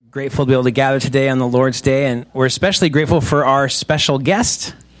Grateful to be able to gather today on the Lord's Day, and we're especially grateful for our special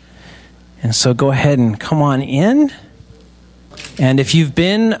guest. And so go ahead and come on in. And if you've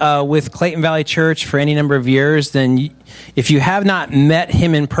been with Clayton Valley Church for any number of years, then if you have not met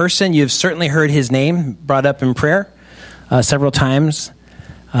him in person, you've certainly heard his name brought up in prayer several times.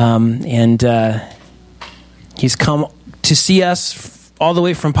 He's come to see us all the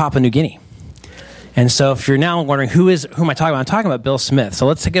way from Papua New Guinea. And so if you're now wondering, who am I talking about? I'm talking about Bill Smith. So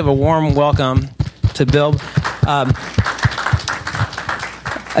let's give a warm welcome to Bill.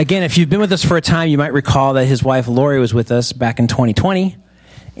 Again, if you've been with us for a time, you might recall that his wife, Lori, was with us back in 2020.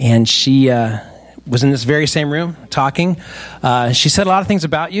 And she was in this very same room talking. She said a lot of things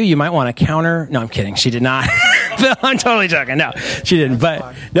about you. You might want to counter. No, I'm kidding. She did not. Bill, I'm totally joking. No, she didn't.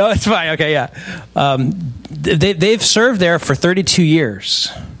 But no, it's fine. Okay, yeah. They've served there for 32 years.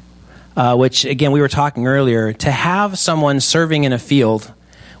 Which, again, we were talking earlier, to have someone serving in a field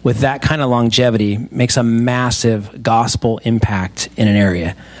with that kind of longevity makes a massive gospel impact in an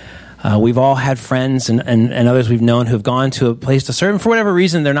area. We've all had friends and others we've known who've gone to a place to serve, and for whatever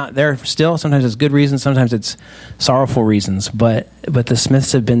reason, they're not there still. Sometimes it's good reasons, sometimes it's sorrowful reasons, but the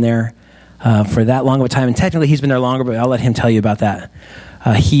Smiths have been there for that long of a time, and technically he's been there longer, but I'll let him tell you about that.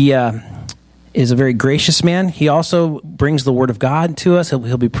 He is a very gracious man. He also brings the Word of God to us.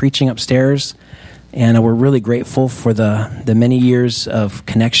 He'll be preaching upstairs, and we're really grateful for the many years of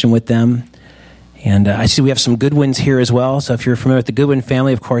connection with them. And I see we have some Goodwins here as well. So if you're familiar with the Goodwin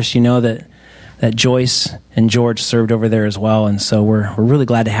family, of course, you know that Joyce and George served over there as well. And so we're really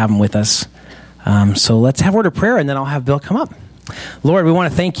glad to have them with us. So let's have a word of prayer, and then I'll have Bill come up. Lord, we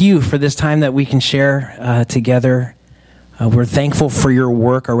want to thank you for this time that we can share together. We're thankful for your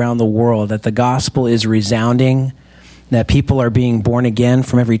work around the world, that the gospel is resounding, that people are being born again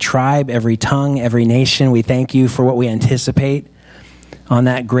from every tribe, every tongue, every nation. We thank you for what we anticipate on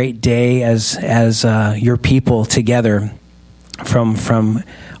that great day as your people together from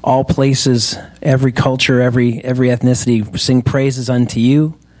all places, every culture, every ethnicity, sing praises unto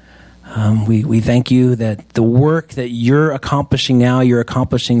you. We thank you that the work that you're accomplishing now, you're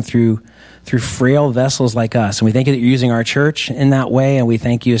accomplishing through frail vessels like us. And we thank you that you're using our church in that way, and we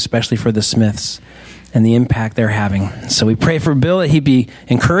thank you especially for the Smiths and the impact they're having. So we pray for Bill that he'd be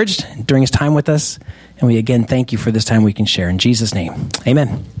encouraged during his time with us, and we again thank you for this time we can share. In Jesus' name,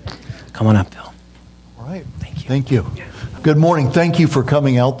 amen. Come on up, Bill. All right. Thank you. Thank you. Good morning. Thank you for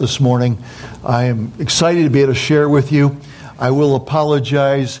coming out this morning. I am excited to be able to share with you. I will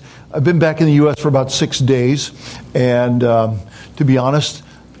apologize. I've been back in the U.S. for about 6 days, and to be honest,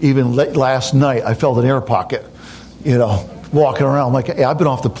 even last night, I felt an air pocket, walking around. I'm like, hey, I've been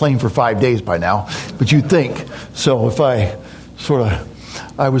off the plane for 5 days by now, but you'd think. So if I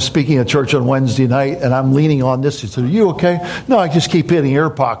was speaking at church on Wednesday night, and I'm leaning on this. He said, are you okay? No, I just keep hitting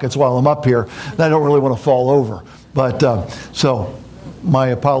air pockets while I'm up here, and I don't really want to fall over. But so my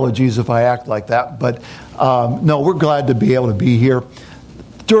apologies if I act like that. But no, we're glad to be able to be here.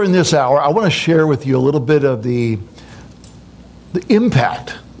 During this hour, I want to share with you a little bit of the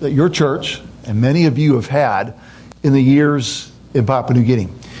impact that your church and many of you have had in the years in Papua New Guinea.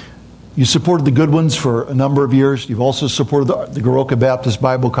 You supported the Goodwins for a number of years. You've also supported the Goroka Baptist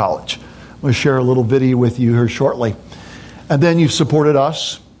Bible College. I'm going to share a little video with you here shortly. And then you've supported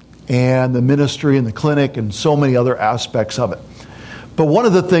us and the ministry and the clinic and so many other aspects of it. But one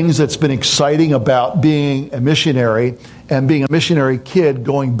of the things that's been exciting about being a missionary and being a missionary kid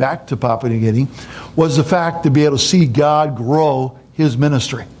going back to Papua New Guinea was the fact to be able to see God grow his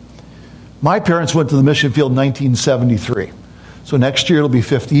ministry. My parents went to the mission field in 1973. So next year it'll be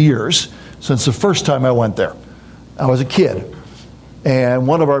 50 years since the first time I went there. I was a kid. And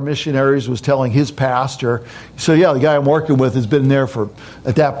one of our missionaries was telling his pastor, he said, yeah, the guy I'm working with has been there for,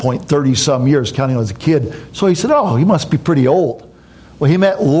 at that point, 30-some years, counting as a kid. So he said, oh, he must be pretty old. Well, he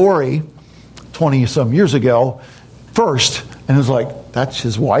met Lori 20-some years ago first, and was like, that's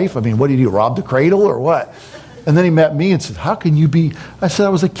his wife? I mean, what did he do, rob the cradle or what? And then he met me and said, how can you be? I said, I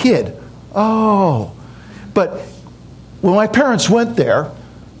was a kid. Oh. But when my parents went there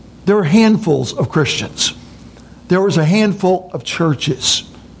were handfuls of Christians. There was a handful of churches.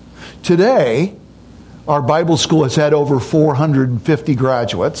 Today, our Bible school has had over 450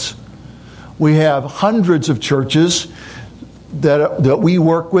 graduates. We have hundreds of churches that we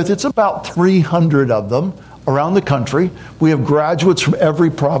work with. It's about 300 of them around the country. We have graduates from every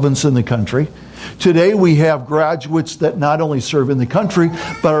province in the country. Today we have graduates that not only serve in the country,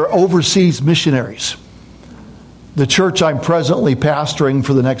 but are overseas missionaries. The church I'm presently pastoring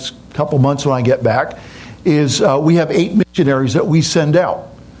for the next couple months when I get back is we have 8 missionaries that we send out.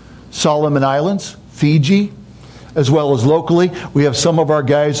 Solomon Islands, Fiji, as well as locally. We have some of our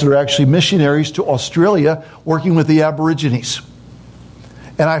guys that are actually missionaries to Australia working with the Aborigines.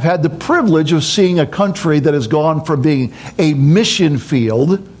 And I've had the privilege of seeing a country that has gone from being a mission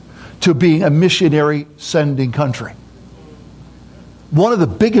field to being a missionary sending country. One of the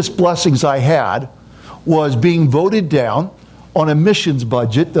biggest blessings I had was being voted down on a missions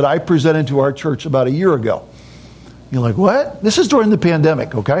budget that I presented to our church about a year ago. You're like, what? This is during the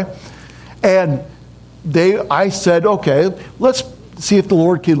pandemic, okay? And I said, okay, let's see if the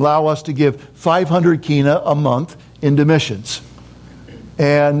Lord can allow us to give 500 kina a month into missions.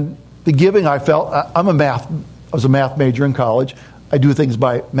 And the giving, I felt, I was a math major in college. I do things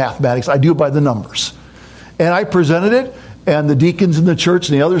by mathematics. I do it by the numbers. And I presented it, and the deacons in the church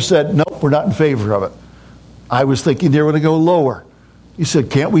and the others said, nope, we're not in favor of it. I was thinking they were going to go lower. He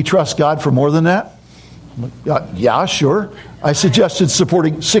said, can't we trust God for more than that? I'm like, yeah, sure. I suggested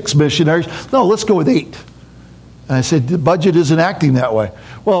supporting 6 missionaries. No, let's go with 8. And I said, the budget isn't acting that way.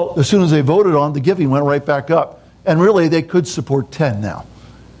 Well, as soon as they voted on, the giving went right back up. And really, they could support 10 now.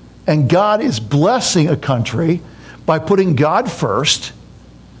 And God is blessing a country by putting God first.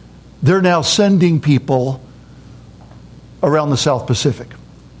 They're now sending people around the South Pacific.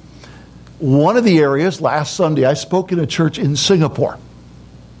 One of the areas, last Sunday, I spoke in a church in Singapore.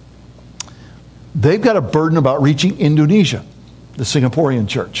 They've got a burden about reaching Indonesia, the Singaporean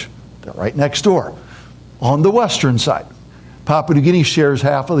church. They're right next door, on the western side. Papua New Guinea shares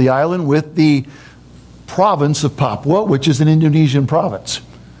half of the island with the province of Papua, which is an Indonesian province.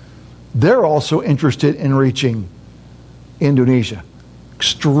 They're also interested in reaching Indonesia,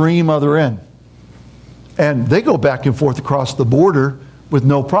 extreme other end. And they go back and forth across the border with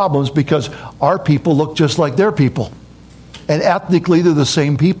no problems because our people look just like their people. And ethnically, they're the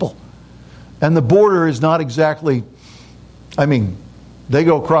same people. And the border is not exactly, they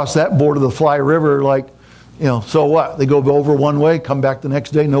go across that border, the Fly River, like, so what? They go over one way, come back the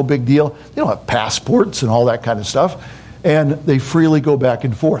next day, no big deal. They don't have passports and all that kind of stuff. And they freely go back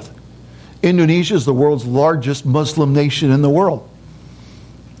and forth. Indonesia is the world's largest Muslim nation in the world.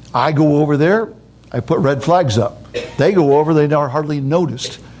 I go over there, I put red flags up. They go over, they are hardly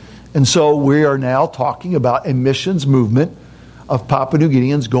noticed. And so we are now talking about a missions movement of Papua New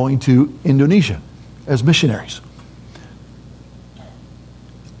Guineans going to Indonesia as missionaries.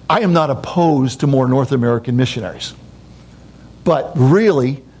 I am not opposed to more North American missionaries. But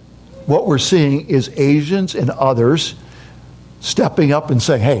really, what we're seeing is Asians and others stepping up and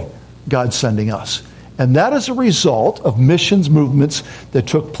saying, hey, God's sending us. And that is a result of missions movements that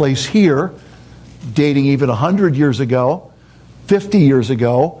took place here, dating even 100 years ago, 50 years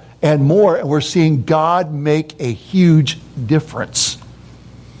ago, and more. And we're seeing God make a huge difference.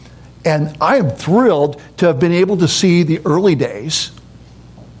 And I am thrilled to have been able to see the early days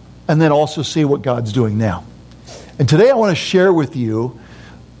and then also see what God's doing now. And today I want to share with you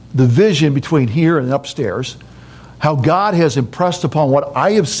the vision between here and upstairs, how God has impressed upon what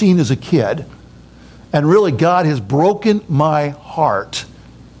I have seen as a kid, and really God has broken my heart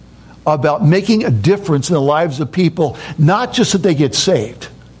about making a difference in the lives of people, not just that they get saved,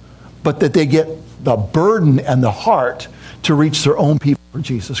 but that they get the burden and the heart to reach their own people for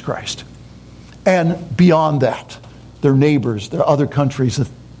Jesus Christ. And beyond that, their neighbors, their other countries,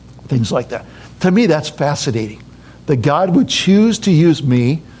 things like that. To me, that's fascinating. That God would choose to use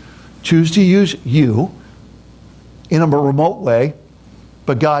me, choose to use you in a remote way,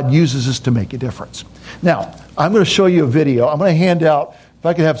 but God uses us to make a difference. Now, I'm going to show you a video. I'm going to hand out, if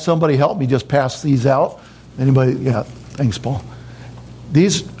I could have somebody help me just pass these out. Anybody? Yeah, thanks, Paul.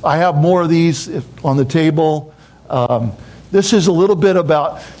 I have more of these on the table. This is a little bit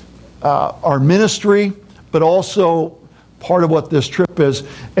about our ministry, but also part of what this trip is.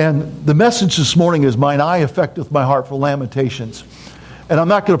 And the message this morning is mine eye affecteth my heart for Lamentations. And I'm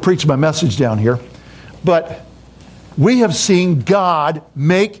not going to preach my message down here, but we have seen God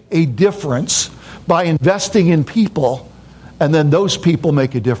make a difference by investing in people, and then those people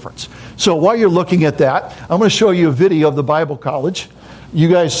make a difference. So while you're looking at that, I'm going to show you a video of the Bible College. You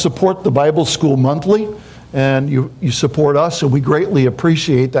guys support the Bible School monthly, and you support us, and we greatly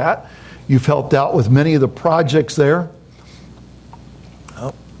appreciate that. You've helped out with many of the projects there.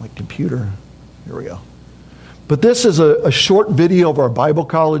 Oh, my computer. Here we go. But this is a short video of our Bible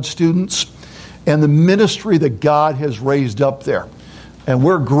College students and the ministry that God has raised up there. And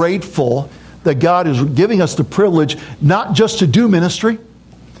we're grateful that God is giving us the privilege not just to do ministry,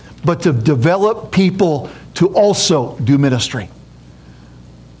 but to develop people to also do ministry.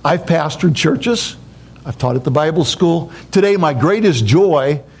 I've pastored churches. I've taught at the Bible school. Today, my greatest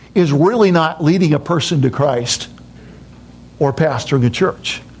joy is really not leading a person to Christ or pastoring a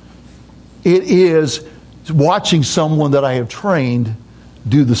church. It is watching someone that I have trained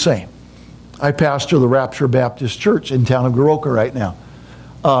do the same. I pastor the Rapture Baptist Church in town of Goroka right now.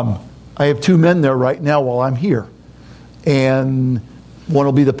 I have 2 men there right now while I'm here. And one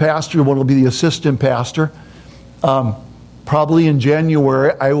will be the pastor, one will be the assistant pastor. Probably in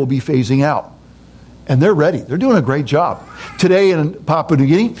January, I will be phasing out. And they're ready. They're doing a great job. Today in Papua New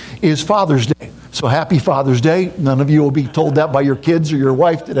Guinea is Father's Day. So happy Father's Day. None of you will be told that by your kids or your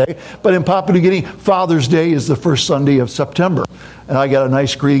wife today. But in Papua New Guinea, Father's Day is the first Sunday of September. And I got a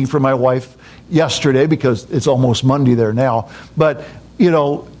nice greeting from my wife yesterday because it's almost Monday there now. But,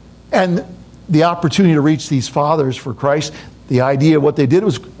 and the opportunity to reach these fathers for Christ, the idea of what they did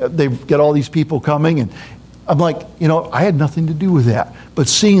was they get all these people coming, and I'm like, I had nothing to do with that. But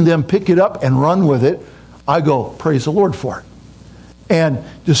seeing them pick it up and run with it, I go, praise the Lord for it. And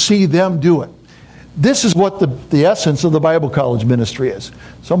to see them do it. This is what the essence of the Bible college ministry is.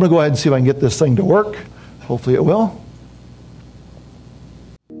 So I'm going to go ahead and see if I can get this thing to work. Hopefully it will.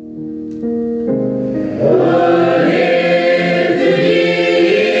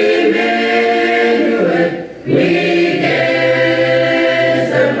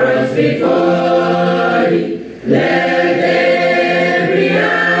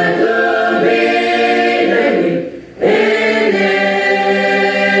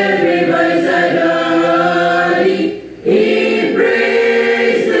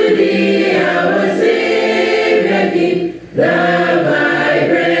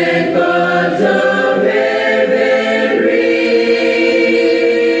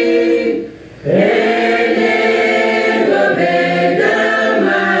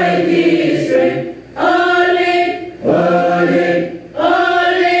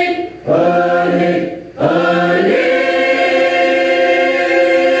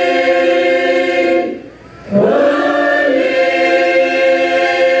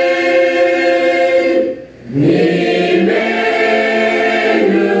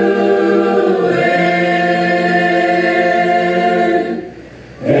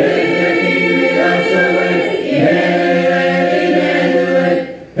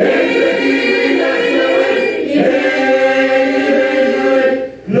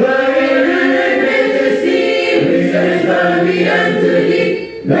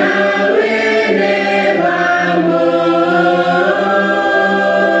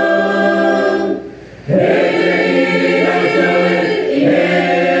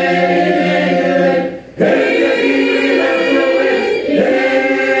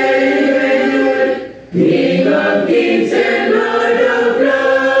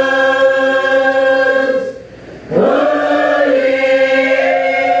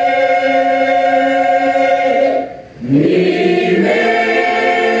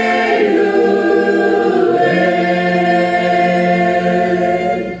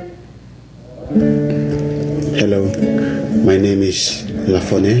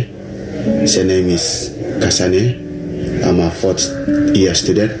 I'm a 4th year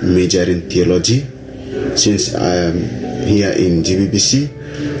student, major in theology. Since I am here in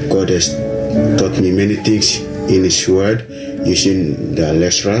GBBC, God has taught me many things in His Word using the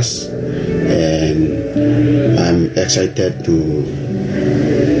lecturers, and I'm excited to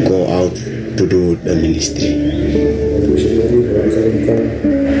go out to do the ministry.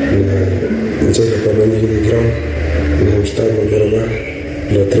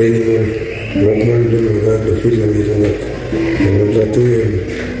 Normal dulu lugar de film itu nak, yang tu yang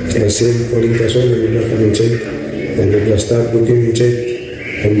nasi paling kasar yang nak mencet, yang nak start booking mencet,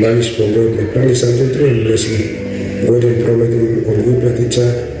 yang balis pondok, yang paling santai tu yang blessing. God yang providing on good teacher,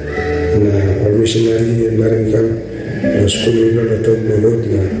 na all missionary yang barangkam, school yang nak top God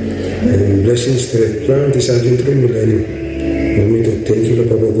na, and blessings straight plan di santai tu mulai. Kami tu thank you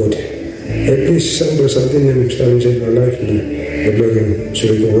Papa God. At least something yang mesti mencet life na. Berbagai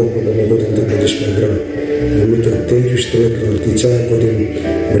suruh work on the God in this background. And we can thank you straight Lord teacher God in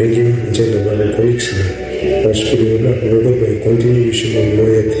bringing inside the Bible colleagues. Our school will not by continue using on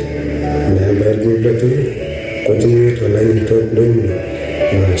Moyet. And I am going to continue to align in thought knowing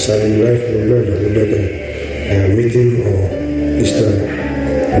serving life will not like a meeting or is the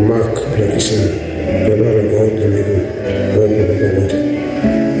mark practicing the Lord of God and making God of God.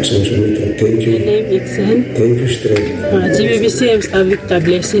 So thank you. My name is Sen. Thank you straight. GBBC avec ta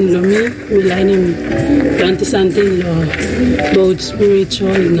blessing lomi, milani planti something lo both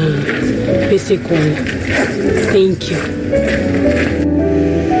spiritual na physical. Thank you.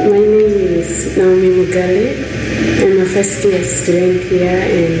 My name is Naomi Mugale. I'm a first year student here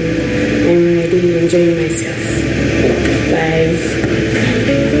and I'm really enjoying myself. Bye.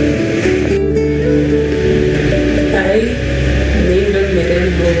 Hi, name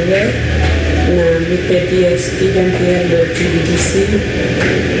Meren Hove. 30 years student here at GBBC.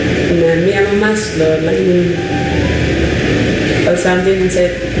 Me and my master learning something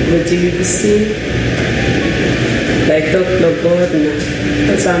inside the GBBC. Like talk to God,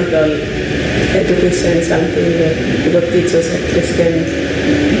 for example, education, something that God teaches a Christian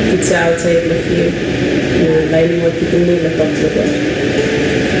teacher outside the field. Learning what people need to talk to God.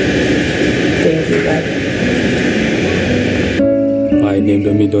 Thank you, God. My name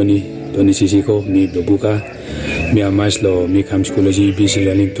is Tony Sisiko, me Dobuka. Me a maslo, me come school GBC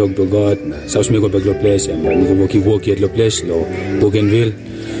learning talk to God. South me go back to place and me go work at the place, lo Bougainville.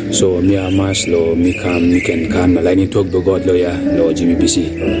 So me a maslo, me can come learning talk to God, lawyer, lo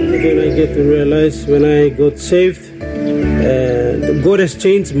GBC. Then I get to realize when I got saved, God has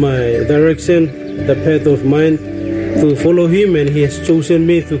changed my direction, the path of mine to follow Him, and He has chosen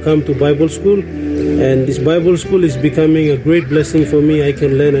me to come to Bible school. And this Bible school is becoming a great blessing for me. I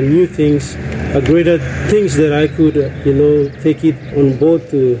can learn new things, greater things that I could, take it on board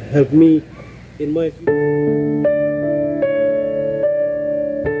to help me in my future.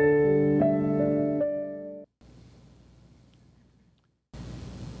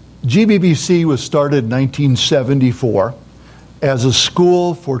 GBBC was started in 1974 as a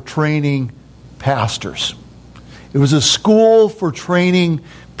school for training pastors. It was a school for training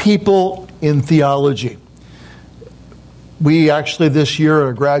people in theology. We actually this year at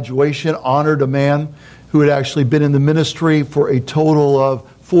a graduation honored a man who had actually been in the ministry for a total of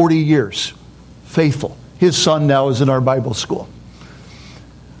 40 years, faithful. His son now is in our Bible school.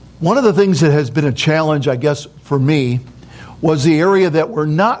 One of the things that has been a challenge, I guess, for me was the area that we're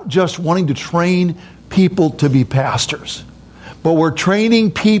not just wanting to train people to be pastors, but we're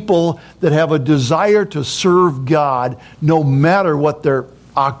training people that have a desire to serve God no matter what their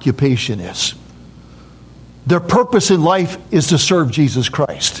occupation is. Their purpose in life is to serve Jesus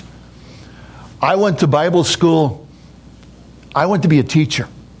Christ. I went to Bible school. I went to be a teacher.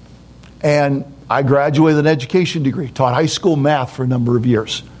 And I graduated with an education degree, taught high school math for a number of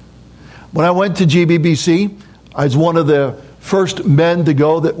years. When I went to GBBC, I was one of the first men to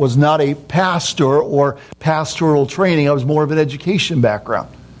go that was not a pastor or pastoral training. I was more of an education background.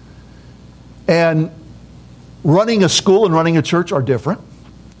 And running a school and running a church are different.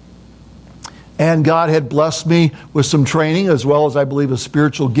 And God had blessed me with some training as well as, I believe, a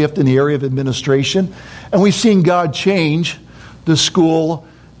spiritual gift in the area of administration. And we've seen God change the school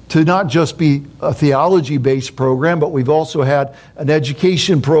to not just be a theology-based program, but we've also had an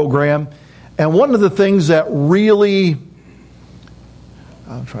education program. And one of the things that really...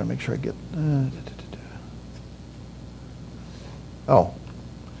 I'm trying to make sure I get...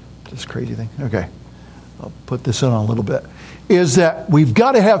 this crazy thing. Okay. I'll put this on a little bit. Is that we've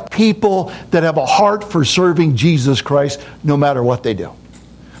got to have people that have a heart for serving Jesus Christ no matter what they do.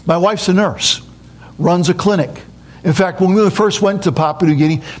 My wife's a nurse, runs a clinic. In fact, when we first went to Papua New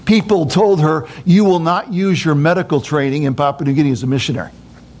Guinea, people told her, you will not use your medical training in Papua New Guinea as a missionary.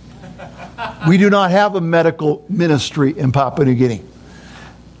 We do not have a medical ministry in Papua New Guinea.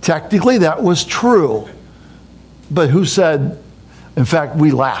 Technically, that was true. But who said, in fact,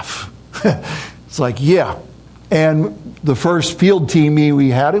 we laugh. It's like, yeah. And the first field team meeting we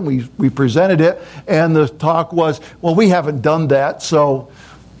had, and we presented it, and the talk was, well, we haven't done that, so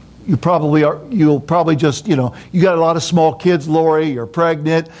you'll probably just, you got a lot of small kids, Lori, you're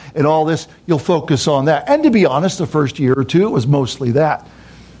pregnant, and all this, you'll focus on that. And to be honest, the first year or two, it was mostly that.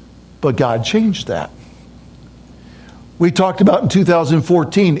 But God changed that. We talked about in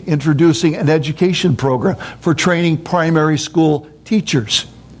 2014 introducing an education program for training primary school teachers.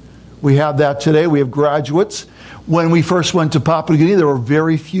 We have that today. We have graduates. When we first went to Papua New Guinea, there were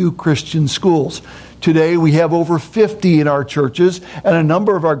very few Christian schools. Today, we have over 50 in our churches, and a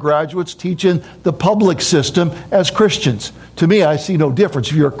number of our graduates teach in the public system as Christians. To me, I see no difference.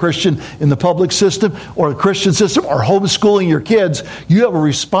 If you're a Christian in the public system or a Christian system or homeschooling your kids, you have a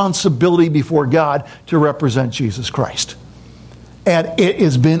responsibility before God to represent Jesus Christ. And it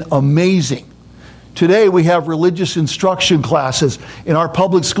has been amazing. Today, we have religious instruction classes in our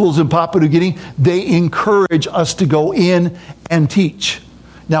public schools in Papua New Guinea. They encourage us to go in and teach.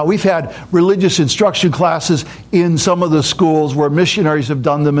 Now, we've had religious instruction classes in some of the schools where missionaries have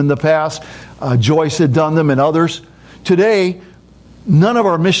done them in the past. Joyce had done them and others. Today, none of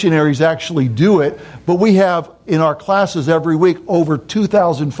our missionaries actually do it, but we have in our classes every week over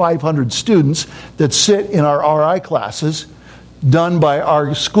 2,500 students that sit in our RI classes done by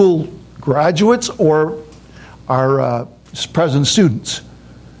our school graduates or our present students.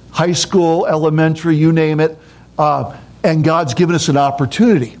 High school, elementary, you name it. And God's given us an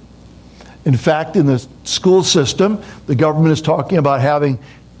opportunity. In fact, in the school system, the government is talking about having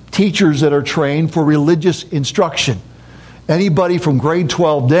teachers that are trained for religious instruction. Anybody from grade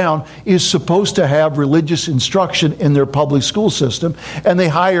 12 down is supposed to have religious instruction in their public school system. And they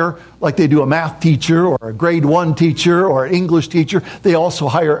hire, like they do a math teacher or a grade 1 teacher or an English teacher, they also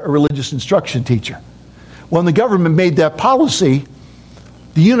hire a religious instruction teacher. When the government made that policy,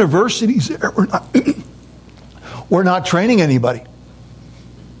 the universities were not training anybody.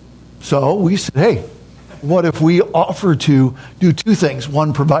 So we said, hey, what if we offer to do two things?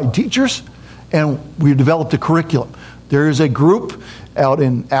 One, provide teachers, and we developed a curriculum. There is a group out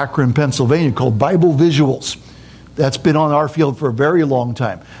in Akron, Pennsylvania called Bible Visuals. That's been on our field for a very long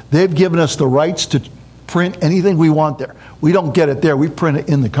time. They've given us the rights to print anything we want there. We don't get it there. We print it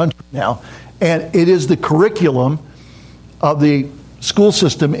in the country now. And it is the curriculum of the school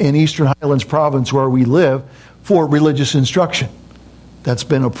system in Eastern Highlands Province where we live for religious instruction. That's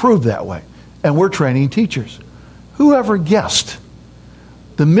been approved that way. And we're training teachers. Whoever guessed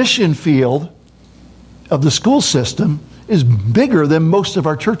the mission field of the school system is bigger than most of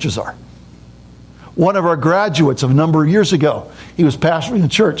our churches are. One of our graduates of a number of years ago, he was pastoring a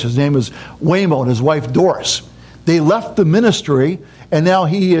church. His name was Waymo and his wife Doris. They left the ministry, and now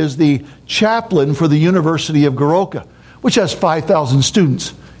he is the chaplain for the University of Goroka, which has 5,000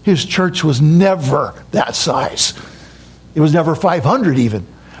 students. His church was never that size. It was never 500 even.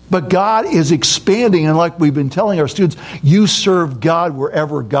 But God is expanding, and like we've been telling our students, you serve God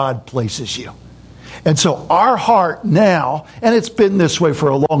wherever God places you. And so our heart now, and it's been this way for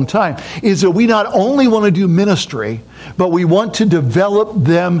a long time, is that we not only want to do ministry, but we want to develop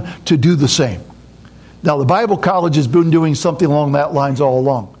them to do the same. Now, the Bible College has been doing something along that lines all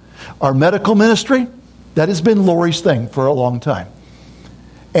along. Our medical ministry, that has been Lori's thing for a long time.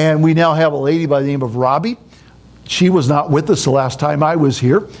 And we now have a lady by the name of Robbie. She was not with us the last time I was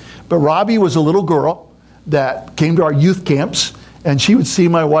here, but Robbie was a little girl that came to our youth camps. And she would see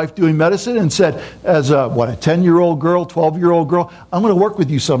my wife doing medicine and said, as a 10-year-old girl, 12-year-old girl, I'm going to work with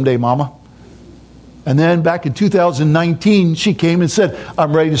you someday, Mama. And then back in 2019, she came and said,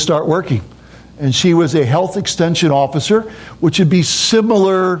 I'm ready to start working. And she was a health extension officer, which would be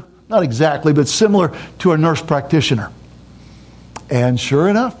similar, not exactly, but similar to a nurse practitioner. And sure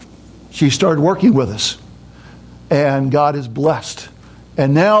enough, she started working with us. And God is blessed.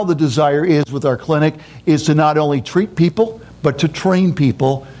 And now the desire is with our clinic is to not only treat people, but to train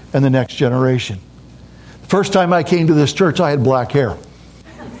people in the next generation. The first time I came to this church, I had black hair.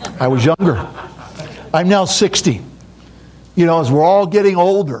 I was younger. I'm now 60. You know, as we're all getting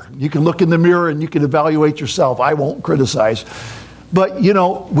older, you can look in the mirror and you can evaluate yourself. I won't criticize. But, you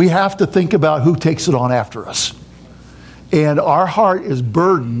know, we have to think about who takes it on after us. And our heart is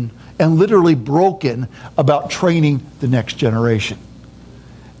burdened and literally broken about training the next generation.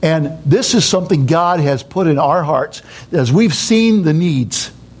 And this is something God has put in our hearts as we've seen the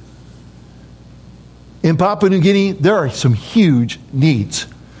needs. In Papua New Guinea, there are some huge needs.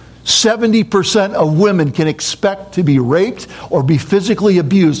 70% of women can expect to be raped or be physically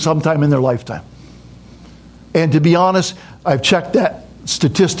abused sometime in their lifetime. And to be honest, I've checked that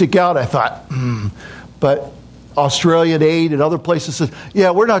statistic out. I thought, but Australian Aid and other places said,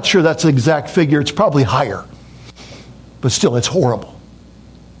 yeah, we're not sure that's the exact figure. It's probably higher. But still, it's horrible.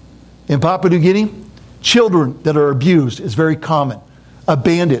 In Papua New Guinea, children that are abused is very common.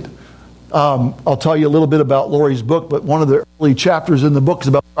 Abandoned. I'll tell you a little bit about Lori's book, but one of the early chapters in the book is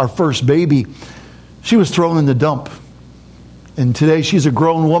about our first baby. She was thrown in the dump. And today she's a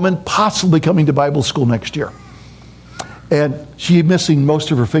grown woman, possibly coming to Bible school next year. And she's missing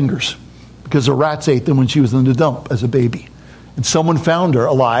most of her fingers because the rats ate them when she was in the dump as a baby. And someone found her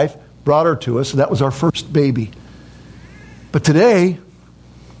alive, brought her to us, and that was our first baby. But today,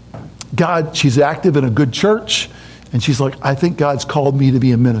 she's active in a good church, and she's like, I think God's called me to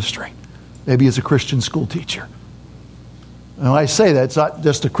be in ministry, maybe as a Christian school teacher. And when I say that, it's not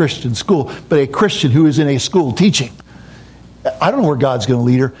just a Christian school, but a Christian who is in a school teaching. I don't know where God's going to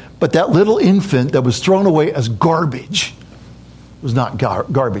lead her, but that little infant that was thrown away as garbage was not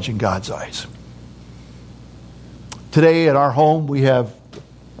garbage in God's eyes. Today at our home, we have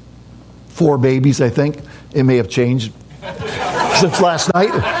 4 babies, I think. It may have changed since last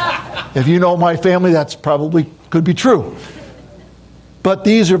night. If you know my family, that's probably could be true. But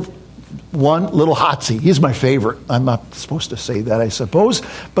these are one little Hotsy. He's my favorite. I'm not supposed to say that, I suppose.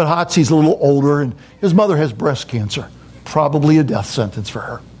 But Hotsy's a little older, and his mother has breast cancer. Probably a death sentence for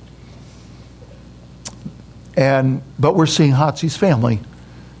her. But we're seeing Hotsy's family.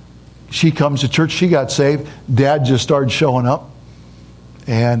 She comes to church. She got saved. Dad just started showing up.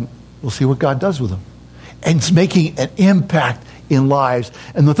 And we'll see what God does with him. And it's making an impact in lives.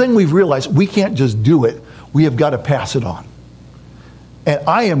 And the thing we've realized, we can't just do it. We have got to pass it on. And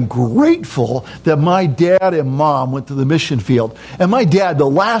I am grateful that my dad and mom went to the mission field. And my dad, the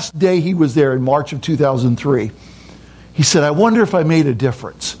last day he was there in March of 2003, he said, I wonder if I made a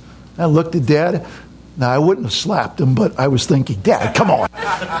difference. I looked at Dad. Now, I wouldn't have slapped him, but I was thinking, Dad, come on,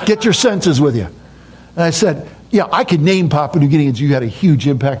 get your senses with you. And I said, yeah, I could name Papua New Guineans. You had a huge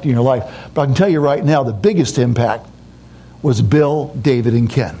impact in your life. But I can tell you right now, the biggest impact was Bill, David, and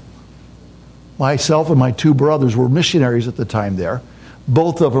Ken. Myself and my two brothers were missionaries at the time there.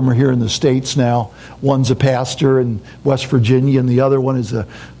 Both of them are here in the States now. One's a pastor in West Virginia, and the other one is the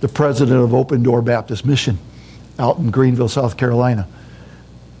president of Open Door Baptist Mission out in Greenville, South Carolina.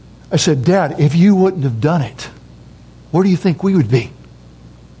 I said, Dad, if you wouldn't have done it, where do you think we would be?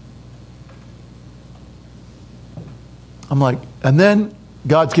 I'm like, and then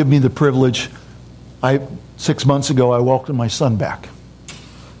God's given me the privilege. 6 months ago, I welcomed my son back.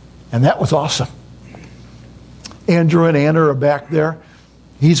 And that was awesome. Andrew and Anna are back there.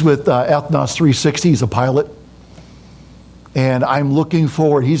 He's with Ethnos 360. He's a pilot. And I'm looking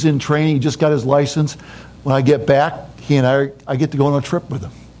forward. He's in training. He just got his license. When I get back, he and I get to go on a trip with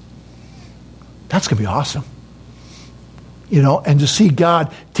him. That's going to be awesome. You know, and to see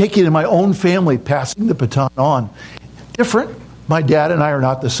God taking in my own family, passing the baton on. Different. My dad and I are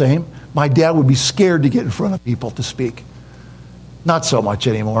not the same. My dad would be scared to get in front of people to speak. Not so much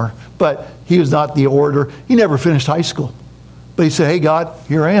anymore. But he was not the orator. He never finished high school. But he said, hey, God,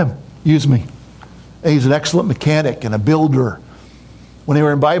 here I am. Use me. And he's an excellent mechanic and a builder. When they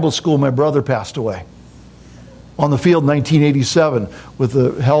were in Bible school, my brother passed away. On the field in 1987, with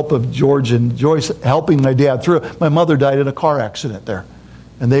the help of George and Joyce helping my dad through it. My mother died in a car accident there.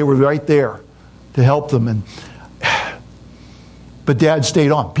 And they were right there to help them. But Dad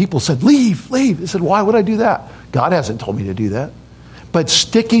stayed on. People said, leave. He said, why would I do that? God hasn't told me to do that. But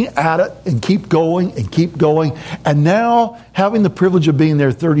sticking at it and keep going. And now, having the privilege of being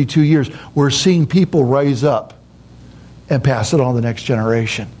there 32 years, we're seeing people rise up and pass it on to the next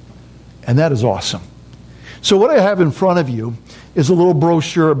generation. And that is awesome. So what I have in front of you is a little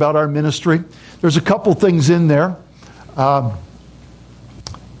brochure about our ministry. There's a couple things in there.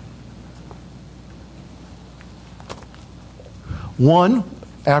 One,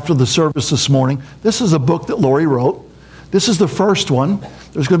 after the service this morning, this is a book that Lori wrote. This is the first one.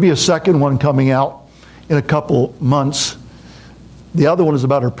 There's going to be a second one coming out in a couple months. The other one is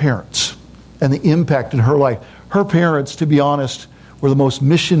about her parents and the impact in her life. Her parents, to be honest, were the most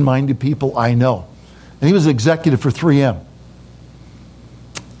mission-minded people I know. And he was an executive for 3M.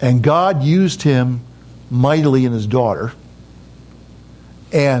 And God used him mightily in his daughter.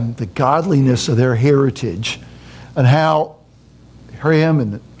 And the godliness of their heritage. And how him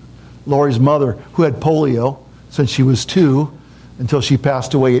and Lori's mother, who had polio since she was 2 until she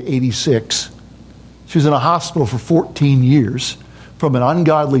passed away at 86. She was in a hospital for 14 years from an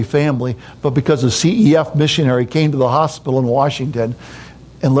ungodly family, but because a CEF missionary came to the hospital in Washington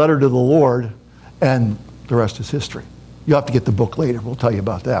and led her to the Lord, and the rest is history. You'll have to get the book later. We'll tell you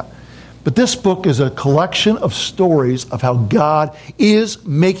about that. But this book is a collection of stories of how God is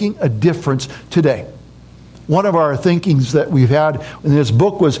making a difference today. One of our thinkings that we've had in this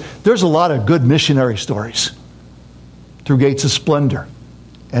book was there's a lot of good missionary stories. Through Gates of Splendor,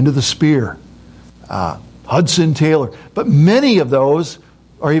 End of the Spear, Hudson Taylor. But many of those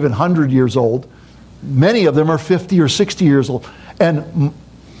are even 100 years old. Many of them are 50 or 60 years old. And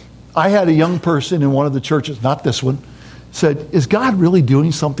I had a young person in one of the churches, not this one, said, is God really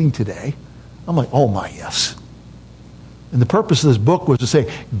doing something today? I'm like, oh my, yes. And the purpose of this book was to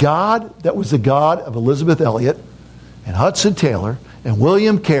say, God that was the God of Elizabeth Elliot and Hudson Taylor and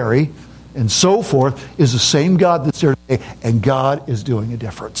William Carey and so forth is the same God that's there today, and God is doing a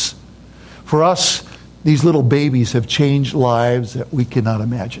difference. For us, these little babies have changed lives that we cannot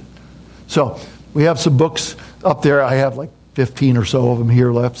imagine. So we have some books up there. I have like 15 or so of them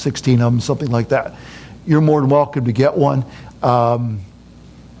here left, 16 of them, something like that. You're more than welcome to get one.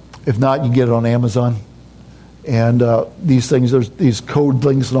 If not, you can get it on Amazon. And these things, there's these code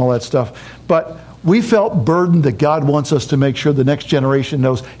links and all that stuff. But we felt burdened that God wants us to make sure the next generation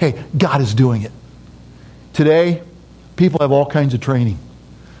knows, hey, God is doing it. Today, people have all kinds of training.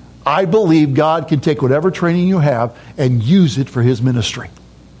 I believe God can take whatever training you have and use it for His ministry.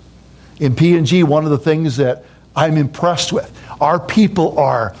 In P&G, one of the things that I'm impressed with, our people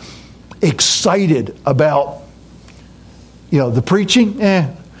are excited about, the preaching,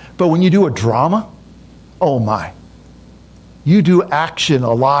 but when you do a drama, oh my. You do action,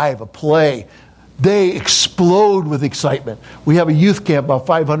 a live, a play. They explode with excitement. We have a youth camp, about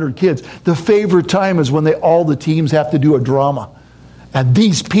 500 kids. The favorite time is when all the teams have to do a drama. And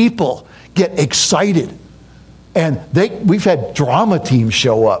these people get excited. And we've had drama teams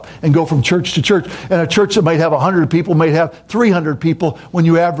show up and go from church to church. And a church that might have 100 people might have 300 people when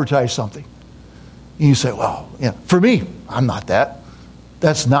you advertise something. And you say, well, for me, I'm not that.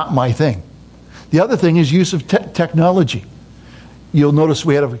 That's not my thing. The other thing is use of technology. You'll notice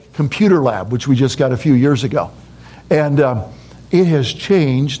we had a computer lab, which we just got a few years ago. And it has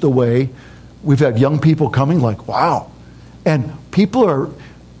changed the way we've had young people coming like, wow. And people in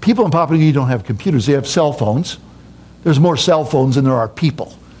Papua New Guinea don't have computers. They have cell phones. There's more cell phones than there are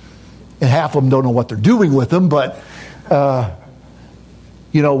people. And half of them don't know what they're doing with them. But,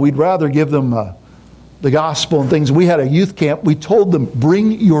 we'd rather give them the gospel and things. We had a youth camp. We told them,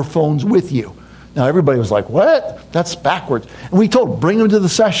 bring your phones with you. Now, everybody was like, what? That's backwards. And we told them, bring them to the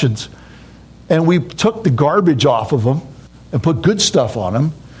sessions. And we took the garbage off of them and put good stuff on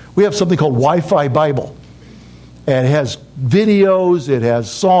them. We have something called Wi-Fi Bible. And it has videos, it has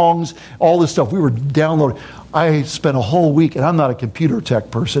songs, all this stuff. We were downloading. I spent a whole week, and I'm not a computer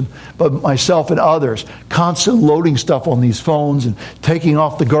tech person, but myself and others, constantly loading stuff on these phones and taking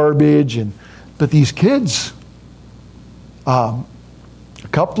off the garbage. But these kids, a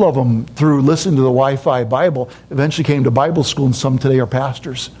couple of them, through listening to the Wi-Fi Bible, eventually came to Bible school, and some today are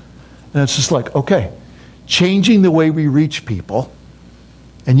pastors. And it's just like, okay, changing the way we reach people.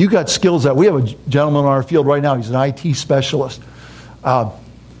 And you got skills that we have a gentleman on our field right now. He's an IT specialist. It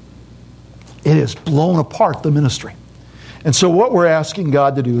has blown apart the ministry. And so what we're asking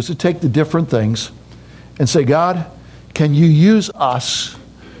God to do is to take the different things and say, God, can you use us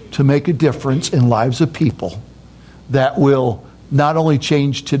to make a difference in lives of people that will not only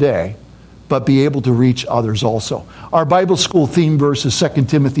change today, but be able to reach others also. Our Bible school theme verse is 2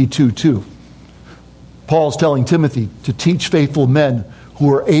 Timothy 2:2. Paul's telling Timothy to teach faithful men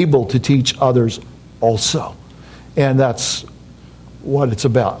who are able to teach others also. And that's what it's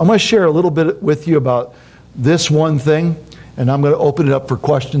about. I'm going to share a little bit with you about this one thing, and I'm going to open it up for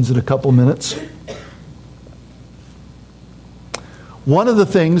questions in a couple minutes. One of the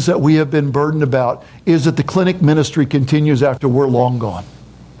things that we have been burdened about is that the clinic ministry continues after we're long gone.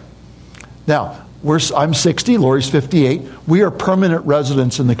 Now, I'm 60, Lori's 58. We are permanent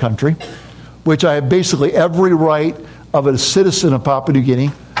residents in the country, which I have basically every right of a citizen of Papua New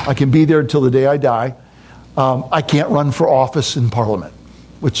Guinea. I can be there until the day I die. I can't run for office in Parliament,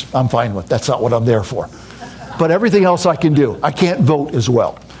 which I'm fine with. That's not what I'm there for. But everything else I can do. I can't vote as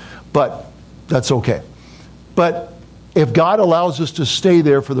well, but that's okay. But if God allows us to stay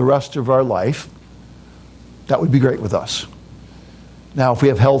there for the rest of our life, that would be great with us. Now, if we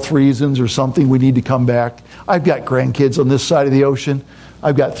have health reasons or something, we need to come back. I've got grandkids on this side of the ocean.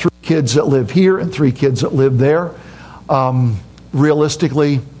 I've got 3 kids that live here and 3 kids that live there.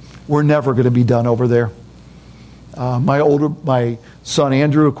 Realistically, we're never going to be done over there. My son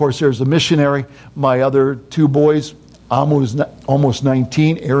Andrew, of course, there's a missionary. My other 2 boys, Amu is almost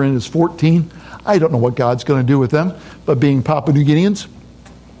 19, Aaron is 14. I don't know what God's going to do with them, but being Papua New Guineans,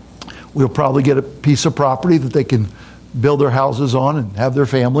 we'll probably get a piece of property that they can build their houses on and have their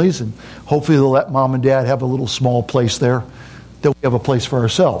families, and hopefully they'll let mom and dad have a little small place there, that we have a place for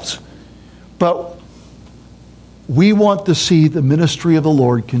ourselves. But we want to see the ministry of the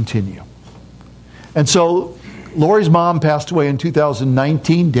Lord continue. And so Lori's mom passed away in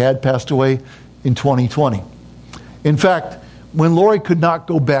 2019. Dad passed away in 2020. In fact, when Lori could not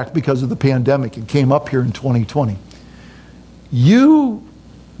go back because of the pandemic and came up here in 2020,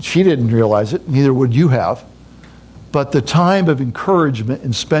 she didn't realize it, neither would you have, but the time of encouragement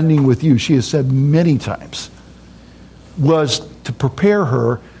and spending with you, she has said many times, was to prepare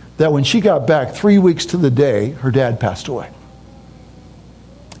her that when she got back 3 weeks to the day, her dad passed away.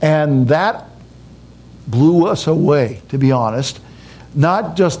 And that blew us away, to be honest.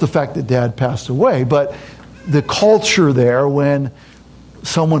 Not just the fact that dad passed away, but the culture there when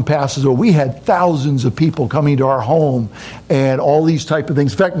someone passes away. We had thousands of people coming to our home and all these type of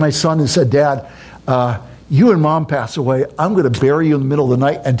things. In fact, my son has said, Dad, you and mom passed away. I'm going to bury you in the middle of the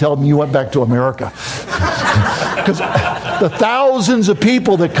night and tell them you went back to America. Because the thousands of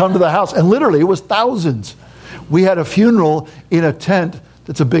people that come to the house, and literally it was thousands. We had a funeral in a tent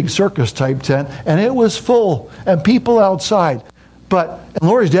that's a big circus type tent, and it was full, and people outside. And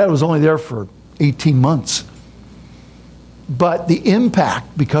Lori's dad was only there for 18 months. But the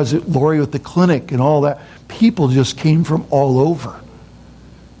impact, because Lori with the clinic and all that, people just came from all over.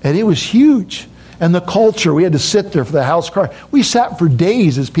 And it was huge. And the culture, we had to sit there for the house cry. We sat for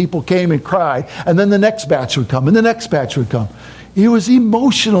days as people came and cried. And then the next batch would come, and the next batch would come. It was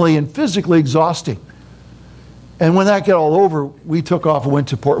emotionally and physically exhausting. And when that got all over, we took off and went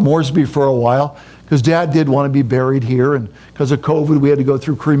to Port Moresby for a while, because Dad did want to be buried here. And because of COVID, we had to go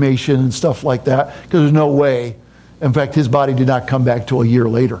through cremation and stuff like that, because there's no way In fact, his body did not come back till a year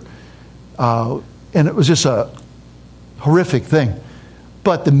later. And it was just a horrific thing.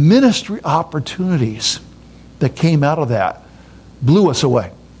 But the ministry opportunities that came out of that blew us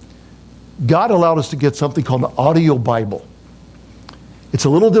away. God allowed us to get something called an audio Bible. It's a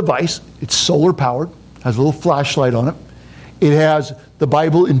little device. It's solar powered, has a little flashlight on it. It has the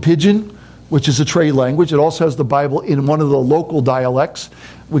Bible in Pidgin, which is a trade language. It also has the Bible in one of the local dialects.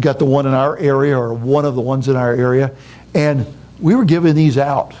 We got the one in our area, or one of the ones in our area. And we were giving these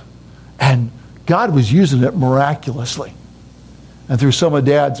out. And God was using it miraculously. And through some of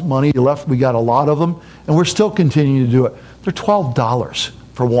Dad's money left, we got a lot of them. And we're still continuing to do it. They're $12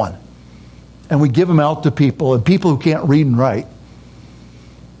 for one. And we give them out to people. And people who can't read and write,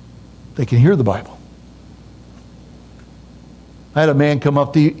 they can hear the Bible. I had a man come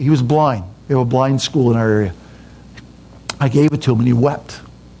up to you. He was blind. We have a blind school in our area. I gave it to him and he wept.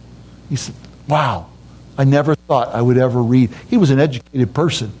 He said, wow, I never thought I would ever read. He was an educated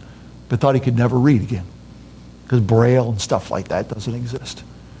person, but thought he could never read again. Because Braille and stuff like that doesn't exist.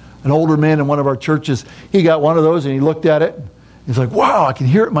 An older man in one of our churches, he got one of those and he looked at it. He's like, wow, I can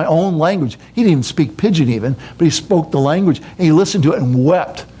hear it in my own language. He didn't even speak Pidgin even, but he spoke the language and he listened to it and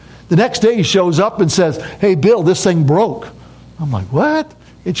wept. The next day he shows up and says, hey, Bill, this thing broke. I'm like, what?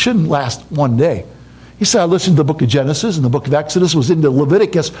 It shouldn't last one day. He said, I listened to the book of Genesis and the book of Exodus, was into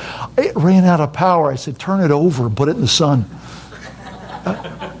Leviticus. It ran out of power. I said, turn it over and put it in the sun.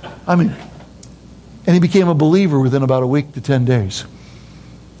 And he became a believer within about a week to 10 days.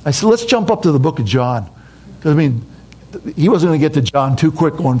 I said, let's jump up to the book of John. He wasn't going to get to John too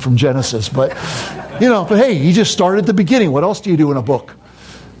quick going from Genesis. But hey, he just started at the beginning. What else do you do in a book?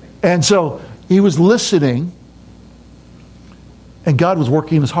 And so he was listening, and God was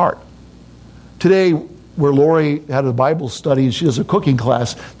working in his heart. Today, where Lori had a Bible study and she does a cooking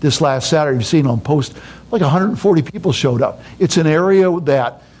class this last Saturday, you've seen on post, like 140 people showed up. It's an area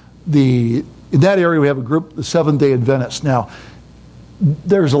that in that area we have a group, the Seventh-day Adventists. Now,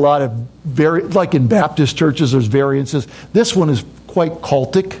 there's a lot of like in Baptist churches, there's variances. This one is quite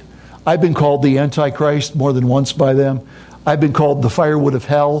cultic. I've been called the Antichrist more than once by them. I've been called the firewood of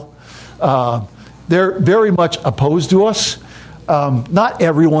hell. They're very much opposed to us. Not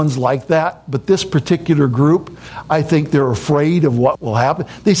everyone's like that, but this particular group, I think they're afraid of what will happen.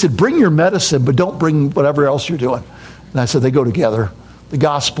 They said, bring your medicine, but don't bring whatever else you're doing. And I said, they go together. The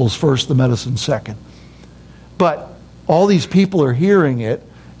gospel's first, the medicine second. But all these people are hearing it,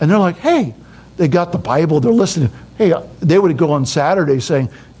 and they're like, hey, they got the Bible, they're listening. Hey, they would go on Saturday saying,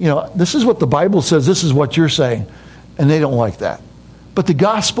 this is what the Bible says, this is what you're saying. And they don't like that. But the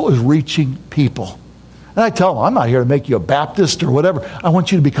gospel is reaching people. And I tell them, I'm not here to make you a Baptist or whatever. I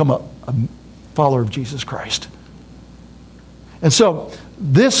want you to become a follower of Jesus Christ. And so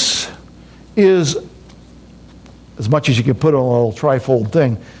this is, as much as you can put on a little trifold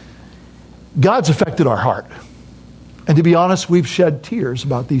thing, God's affected our heart. And to be honest, we've shed tears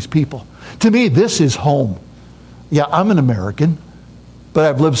about these people. To me, this is home. Yeah, I'm an American, but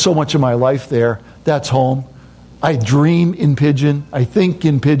I've lived so much of my life there. That's home. I dream in Pidgin. I think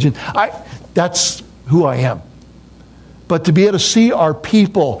in Pidgin. That's who I am. But to be able to see our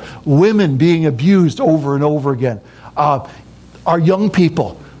people, women being abused over and over again, our young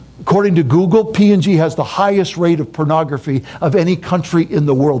people, according to Google, PNG has the highest rate of pornography of any country in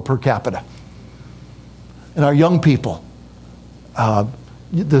the world per capita. And our young people,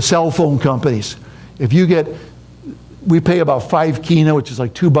 the cell phone companies, we pay about 5 kina, which is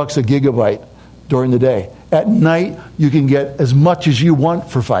like $2 a gigabyte during the day. At night, you can get as much as you want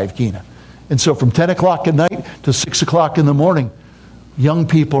for 5 kina. And so from 10 o'clock at night to 6 o'clock in the morning, young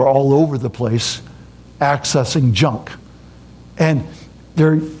people are all over the place accessing junk. And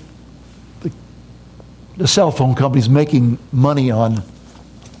the cell phone companies making money on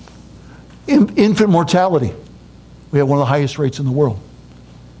infant mortality. We have one of the highest rates in the world.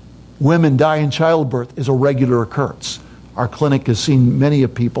 Women die in childbirth is a regular occurrence. Our clinic has seen many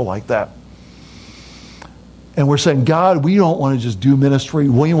of people like that. And we're saying, God, we don't want to just do ministry.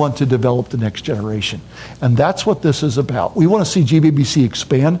 We want to develop the next generation. And that's what this is about. We want to see GBBC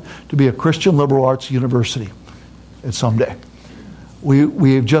expand to be a Christian liberal arts university someday.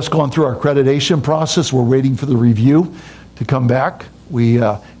 We have just gone through our accreditation process. We're waiting for the review to come back. We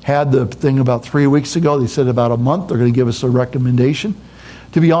had the thing about 3 weeks ago. They said about a month they're going to give us a recommendation.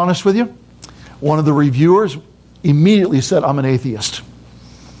 To be honest with you, one of the reviewers immediately said, I'm an atheist.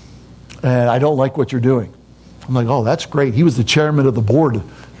 And I don't like what you're doing. I'm like, oh, that's great. He was the chairman of the board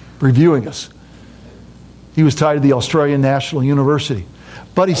reviewing us. He was tied to the Australian National University.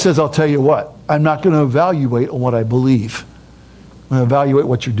 But he says, I'll tell you what, I'm not going to evaluate on what I believe. I'm going to evaluate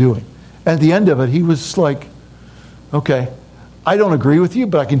what you're doing. And at the end of it, he was like, Okay. I don't agree with you,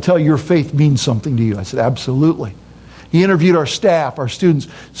 but I can tell your faith means something to you. I said, absolutely. He interviewed our staff, our students.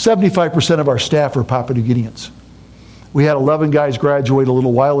 75% of our staff are Papua New Guineans. We had 11 guys graduate a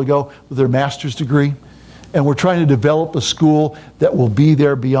little while ago with their master's degree. And we're trying to develop a school that will be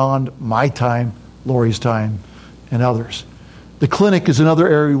there beyond my time, Lori's time, and others. The clinic is another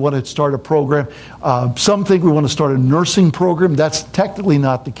area we want to start a program. Some think we want to start a nursing program. That's technically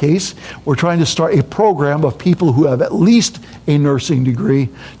not the case. We're trying to start a program of people who have at least a nursing degree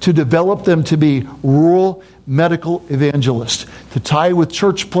to develop them to be rural medical evangelists, to tie with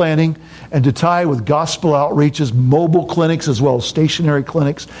church planning and to tie with gospel outreaches, mobile clinics as well as stationary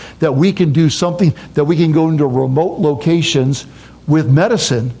clinics, that we can do something, that we can go into remote locations with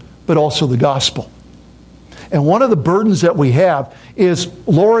medicine, but also the gospel. And one of the burdens that we have is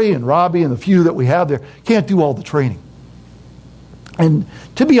Lori and Robbie and the few that we have there can't do all the training. And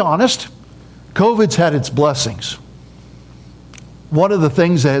to be honest, COVID's had its blessings. One of the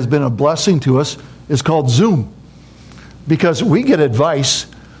things that has been a blessing to us is called Zoom. Because we get advice.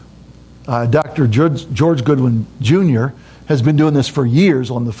 Dr. George Goodwin Jr. has been doing this for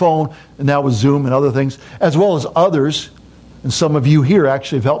years on the phone, and now with Zoom and other things, as well as others. And some of you here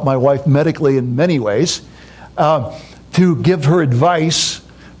actually have helped my wife medically in many ways. To give her advice,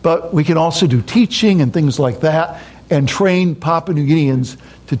 but we can also do teaching and things like that and train Papua New Guineans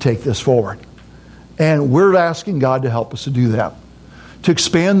to take this forward. And we're asking God to help us to do that. To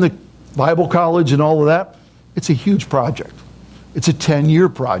expand the Bible college and all of that, it's a huge project. It's a 10-year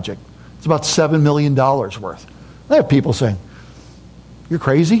project. It's about $7 million worth. I have people saying, you're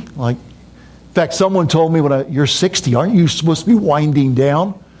crazy? Like, in fact, someone told me, you're 60, aren't you supposed to be winding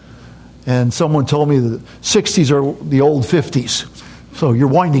down? And someone told me that 60s are the old 50s. So you're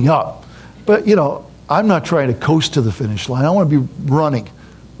winding up. But, I'm not trying to coast to the finish line. I want to be running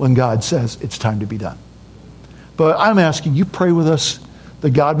when God says it's time to be done. But I'm asking you, pray with us that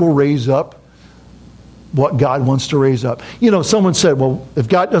God will raise up what God wants to raise up. Someone said, well, if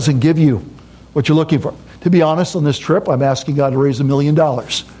God doesn't give you what you're looking for. To be honest, on this trip, I'm asking God to raise $1 million.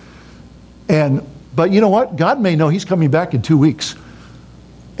 But you know what? God may know He's coming back in 2 weeks.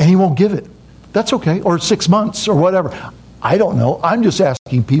 And He won't give it. That's okay. Or 6 months or whatever. I don't know. I'm just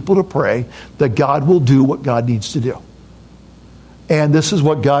asking people to pray that God will do what God needs to do. And this is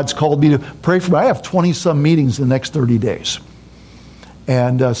what God's called me to pray for. I have 20-some meetings in the next 30 days.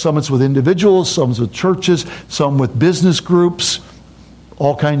 And some it's with individuals, some it's with churches, some with business groups,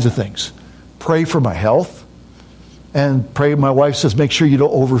 all kinds of things. Pray for my health. And pray, my wife says, make sure you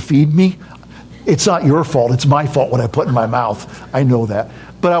don't overfeed me. It's not your fault. It's my fault what I put in my mouth. I know that.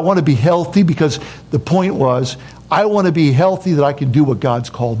 But I want to be healthy because the point was, I want to be healthy that I can do what God's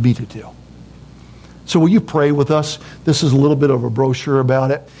called me to do. So will you pray with us? This is a little bit of a brochure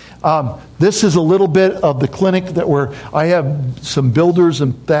about it. This is a little bit of the clinic I have some builders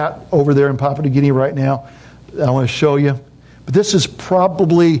and that over there in Papua New Guinea right now. I want to show you. But this is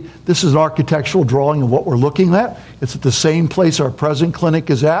an architectural drawing of what we're looking at. It's at the same place our present clinic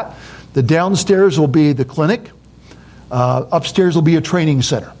is at. The downstairs will be the clinic. Upstairs will be a training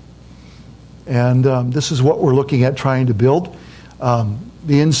center. And this is what we're looking at trying to build.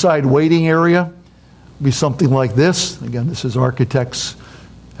 The inside waiting area will be something like this. Again, this is architects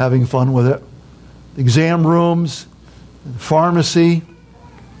having fun with it. The exam rooms, the pharmacy,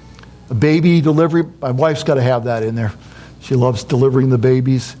 a baby delivery. My wife's got to have that in there. She loves delivering the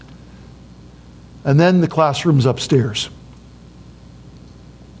babies. And then the classrooms upstairs.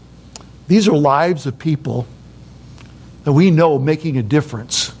 These are lives of people that we know making a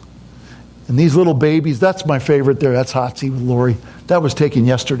difference. And these little babies, that's my favorite there. That's Hotzi with Lori. That was taken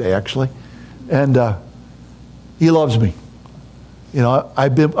yesterday, actually. And he loves me. I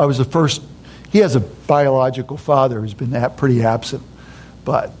was the first. He has a biological father who's been pretty absent.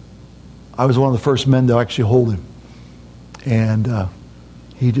 But I was one of the first men to actually hold him. And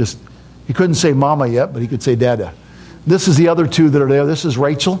he couldn't say mama yet, but he could say dada. This is the other two that are there. This is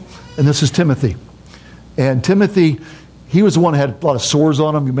Rachel, and this is Timothy. And Timothy, he was the one that had a lot of sores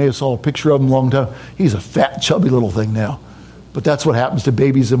on him. You may have saw a picture of him a long time. He's a fat, chubby little thing now. But that's what happens to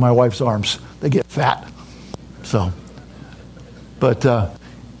babies in my wife's arms. They get fat. But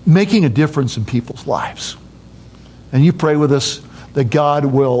making a difference in people's lives. And you pray with us that God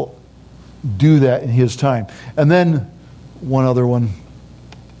will do that in His time. And then one other one.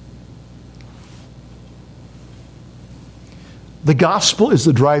 The gospel is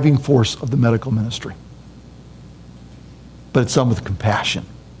the driving force of the medical ministry. But it's done with compassion.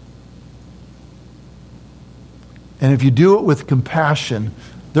 And if you do it with compassion,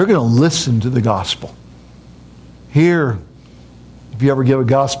 they're going to listen to the gospel. Here, if you ever give a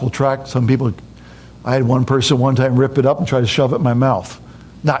gospel tract, some people I had one person one time rip it up and try to shove it in my mouth.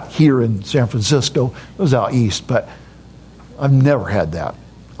 Not here in San Francisco. It was out east, but I've never had that.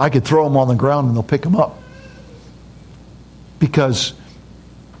 I could throw them on the ground and they'll pick them up. Because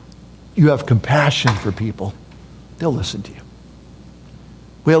you have compassion for people. They'll listen to you.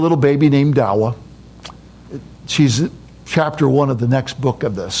 We had a little baby named Dawa. She's chapter 1 of the next book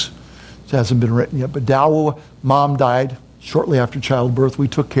of this. It hasn't been written yet. But Dawa, mom died shortly after childbirth. We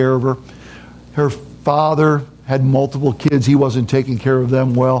took care of her. Her father had multiple kids. He wasn't taking care of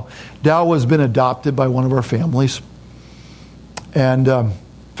them well. Dawa has been adopted by one of our families. And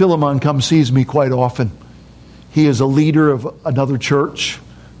Philemon comes sees me quite often. He is a leader of another church.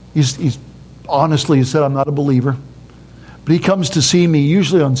 He's honestly, he said, I'm not a believer. But he comes to see me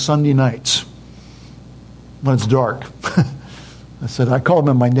usually on Sunday nights when it's dark. I said, I call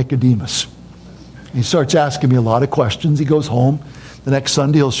him my Nicodemus. He starts asking me a lot of questions. He goes home. The next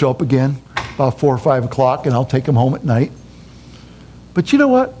Sunday he'll show up again about 4 or 5 o'clock, and I'll take him home at night. But you know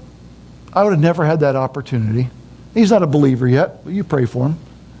what? I would have never had that opportunity. He's not a believer yet, but you pray for him.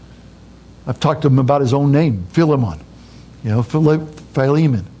 I've talked to him about his own name, Philemon.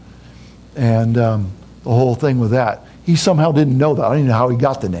 Philemon. And the whole thing with that. He somehow didn't know that. I don't even know how he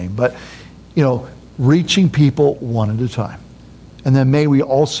got the name. But, reaching people one at a time. And then may we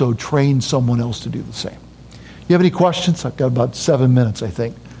also train someone else to do the same. You have any questions? I've got about 7 minutes, I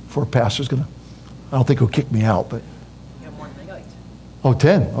think, before Pastor's going to... I don't think he'll kick me out, but... You have more than I got. Oh,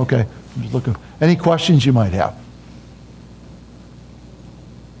 10. Okay. I'm just looking. Any questions you might have?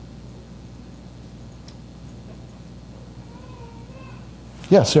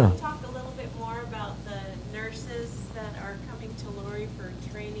 Yes, Sarah. Talk a little bit more about the nurses that are coming to Lori for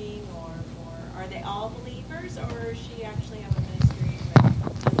training, are they all believers, or does she actually have a ministry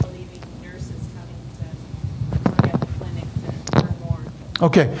with unbelieving nurses coming to work at the clinic to learn more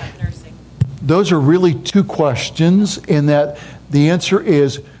about nursing? Those are really two questions in that the answer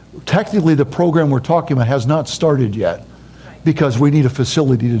is technically the program we're talking about has not started yet because we need a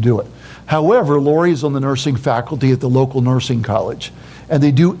facility to do it. However, Lori is on the nursing faculty at the local nursing college. And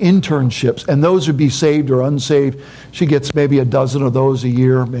they do internships, and those would be saved or unsaved. She gets maybe a dozen of those a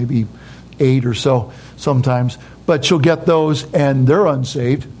year, maybe 8 or so sometimes. But she'll get those, and they're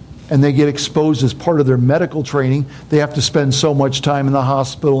unsaved, and they get exposed as part of their medical training. They have to spend so much time in the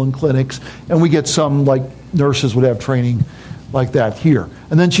hospital and clinics, and we get some, like nurses would have training like that here.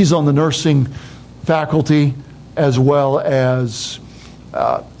 And then she's on the nursing faculty as well as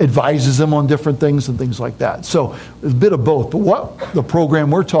advises them on different things and things like that. So there's a bit of both. But what the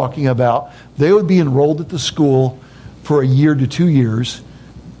program we're talking about, they would be enrolled at the school for 1 year to 2 years.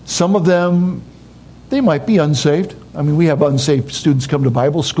 Some of them, they might be unsaved. I mean, we have unsaved students come to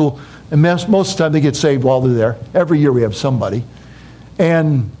Bible school, and most of the time they get saved while they're there. Every year we have somebody.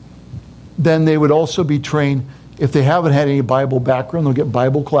 And then they would also be trained, if they haven't had any Bible background, they'll get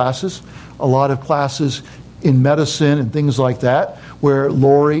Bible classes, a lot of classes in medicine and things like that, where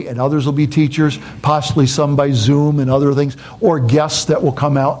Lori and others will be teachers, possibly some by Zoom and other things, or guests that will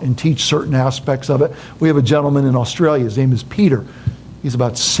come out and teach certain aspects of it. We have a gentleman in Australia, his name is Peter. He's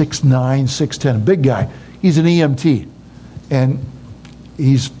about 6'9", 6'10", a big guy. He's an EMT, and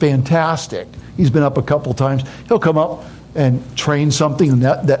he's fantastic. He's been up a couple times. He'll come up and train something,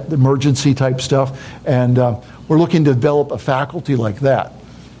 that emergency type stuff, and we're looking to develop a faculty like that.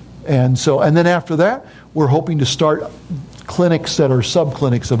 And then after that, we're hoping to start clinics that are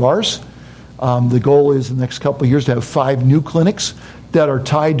sub-clinics of ours. The goal is in the next couple of years to have 5 new clinics that are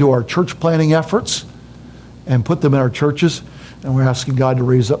tied to our church planning efforts and put them in our churches. And we're asking God to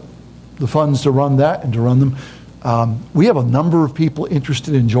raise up the funds to run that and to run them. We have a number of people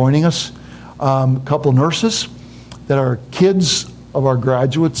interested in joining us. A couple nurses that are kids of our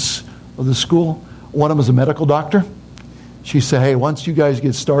graduates of the school. One of them is a medical doctor. She said, hey, once you guys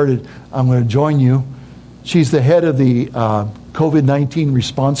get started, I'm going to join you. She's the head of the COVID-19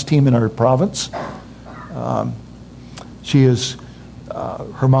 response team in our province. She is,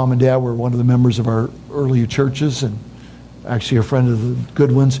 her mom and dad were one of the members of our earlier churches and actually a friend of the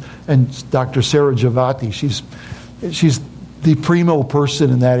good ones. And Dr. Sarah Javati, she's the primo person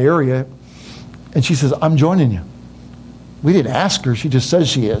in that area. And she says, I'm joining you. We didn't ask her. She just says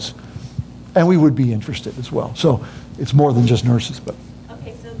she is. And we would be interested as well. So it's more than just nurses. But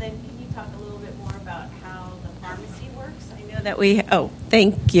okay, so then can you talk a little bit more about how the pharmacy works? I know that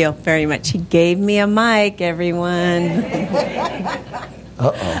thank you very much. He gave me a mic, everyone.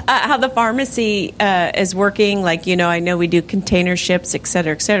 How the pharmacy is working, I know we do container ships, et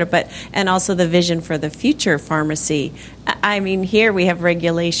cetera, and also the vision for the future pharmacy. I mean, here we have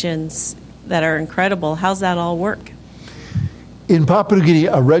regulations that are incredible. How's that all work? In Papua New Guinea,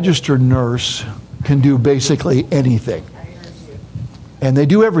 a registered nurse can do basically anything. And they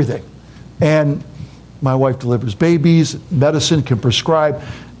do everything. And my wife delivers babies. Medicine can prescribe,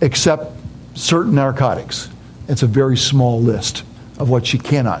 except certain narcotics. It's a very small list of what she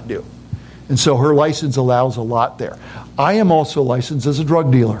cannot do. And so her license allows a lot there. I am also licensed as a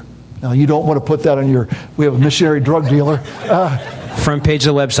drug dealer. Now, you don't want to put that on we have a missionary drug dealer. Front page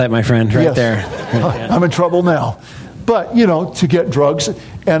of the website, my friend, right there. I'm in trouble now. But, to get drugs.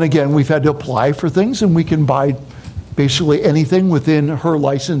 And again, we've had to apply for things, and we can buy basically anything within her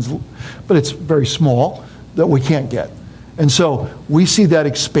license, but it's very small that we can't get. And so we see that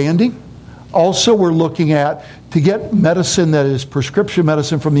expanding. Also, we're looking at, to get medicine that is prescription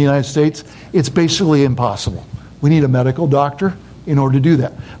medicine from the United States, it's basically impossible. We need a medical doctor in order to do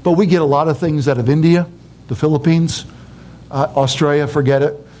that. But we get a lot of things out of India, the Philippines, Australia, forget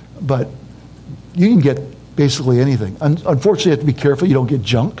it. But you can get basically anything. Unfortunately, you have to be careful you don't get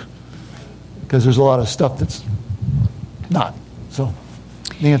junk, because there's a lot of stuff that's not. So,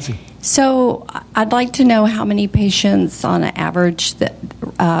 Nancy. So I'd like to know how many patients on an average that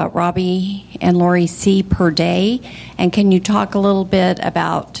Robbie and Lori see per day. And can you talk a little bit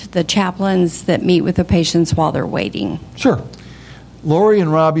about the chaplains that meet with the patients while they're waiting? Sure. Lori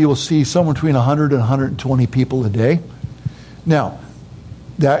and Robbie will see somewhere between 100 and 120 people a day. Now,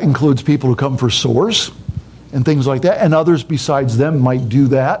 that includes people who come for sores and things like that. And others besides them might do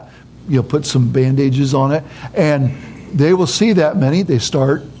that. Put some bandages on it. And they will see that many. They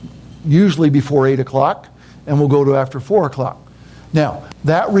start usually before 8 o'clock, and we'll go to after 4 o'clock. Now,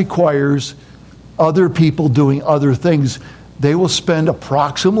 that requires other people doing other things. They will spend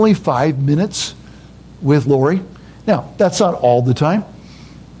approximately 5 minutes with Lori. Now, that's not all the time,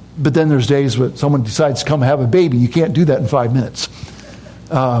 but then there's days when someone decides to come have a baby. You can't do that in 5 minutes,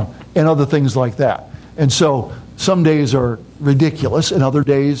 and other things like that. And so some days are ridiculous, and other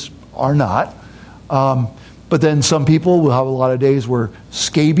days are not. But then some people will have a lot of days where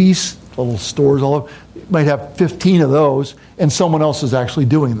scabies, little stores all over, might have 15 of those, and someone else is actually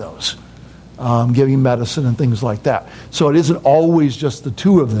doing those, giving medicine and things like that. So it isn't always just the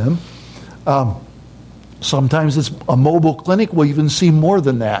two of them. Sometimes it's a mobile clinic. We'll even see more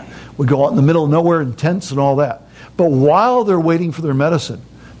than that. We go out in the middle of nowhere in tents and all that. But while they're waiting for their medicine,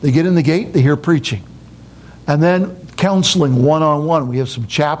 they get in the gate, they hear preaching. And then counseling one-on-one. We have some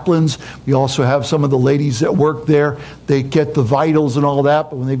chaplains. We also have some of the ladies that work there. They get the vitals and all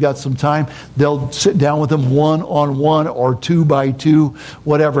that, but when they've got some time, they'll sit down with them one-on-one or 2 by 2,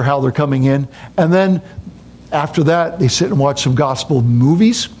 whatever, how they're coming in. And then after that, they sit and watch some gospel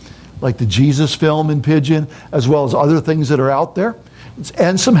movies, like the Jesus film in Pidgin, as well as other things that are out there.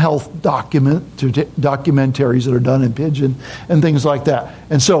 And some health documentaries that are done in Pidgin and things like that.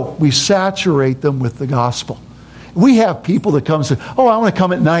 And so we saturate them with the gospel. We have people that come and say, I want to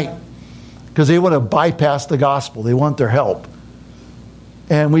come at night because they want to bypass the gospel. They want their help.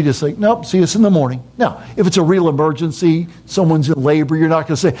 And we just say, nope, see us in the morning. Now, if it's a real emergency, someone's in labor, you're not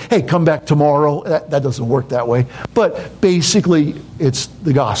going to say, hey, come back tomorrow. That doesn't work that way. But basically, it's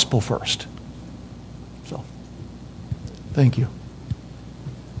the gospel first. So, thank you.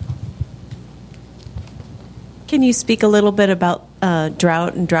 Can you speak a little bit about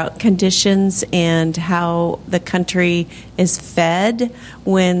drought and drought conditions and how the country is fed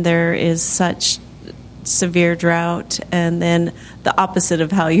when there is such severe drought, and then the opposite of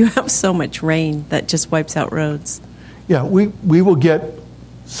how you have so much rain that just wipes out roads? Yeah, we will get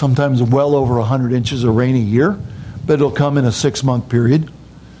sometimes well over 100 inches of rain a year, but it'll come in a 6-month period.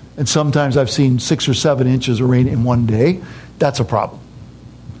 And sometimes I've seen 6 or 7 inches of rain in one day. That's a problem.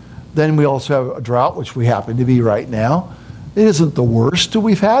 Then we also have a drought, which we happen to be right now. It isn't the worst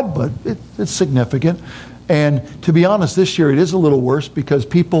we've had, but it's significant. And to be honest, this year it is a little worse because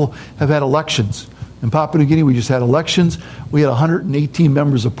people have had elections. In Papua New Guinea, we just had elections. We had 118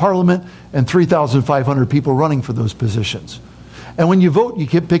 members of parliament and 3,500 people running for those positions. And when you vote, you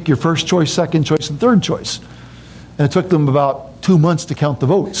can pick your first choice, second choice, and third choice. And it took them about 2 months to count the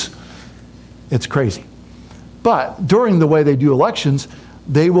votes. It's crazy. But during the way they do elections,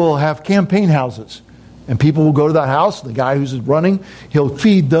 they will have campaign houses. And people will go to that house. The guy who's running, he'll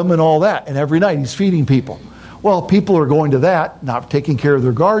feed them and all that. And every night he's feeding people. Well, people are going to that, not taking care of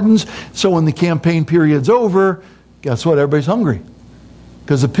their gardens. So when the campaign period's over, guess what? Everybody's hungry.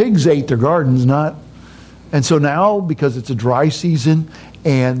 Because the pigs ate their gardens, not. And so now, because it's a dry season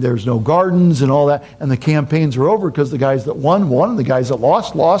and there's no gardens and all that, and the campaigns are over because the guys that won, and the guys that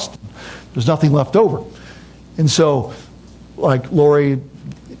lost. There's nothing left over. And so, like Lori,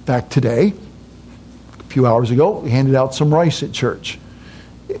 in fact, today, a few hours ago, we handed out some rice at church.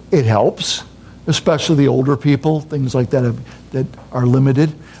 It helps, especially the older people, things like that that are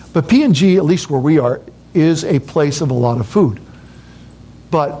limited. But PNG, at least where we are, is a place of a lot of food.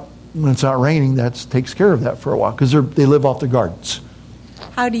 But when it's not raining, that takes care of that for a while because they live off the gardens.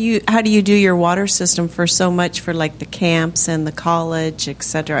 How do you do your water system for so much for like the camps and the college,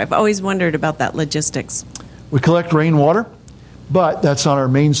 etc.? I've always wondered about that logistics. We collect rainwater, but that's not our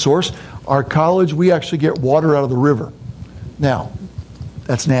main source. Our college, we actually get water out of the river. Now,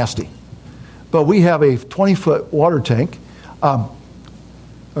 that's nasty. But we have a 20-foot water tank, or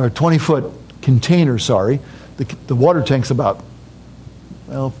a 20-foot container, sorry. The water tank's about,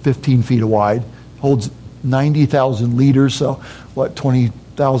 15 feet wide, holds 90,000 liters, so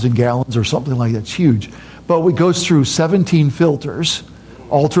 20,000 gallons or something like that. It's huge. But it goes through 17 filters,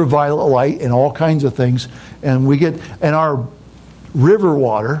 ultraviolet light and all kinds of things. And our river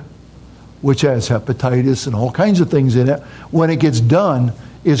water, which has hepatitis and all kinds of things in it, when it gets done,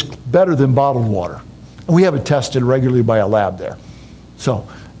 is better than bottled water. And we have it tested regularly by a lab there. So,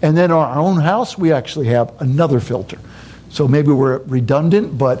 and then our own house, we actually have another filter. So maybe we're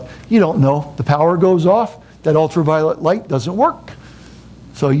redundant, but you don't know. The power goes off, that ultraviolet light doesn't work.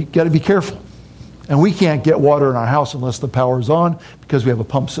 So you got to be careful. And we can't get water in our house unless the power's on because we have a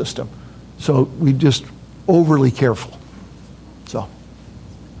pump system. So we just overly careful. So,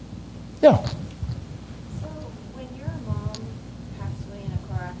 yeah. So when your mom passed away in a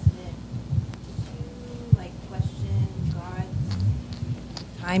car accident, did you question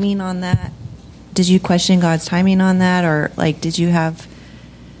God's timing on that? Did you question God's timing on that, or did you have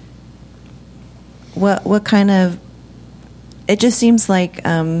what kind of? It just seems like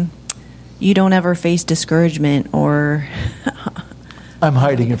you don't ever face discouragement, or I'm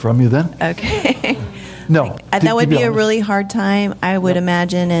hiding it from you then. Okay. No, that would be a really hard time, I would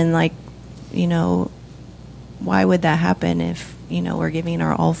imagine, and why would that happen if we're giving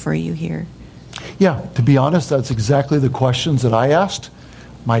our all for you here? Yeah, to be honest, that's exactly the questions that I asked,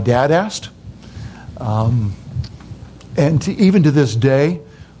 my dad asked. And even to this day,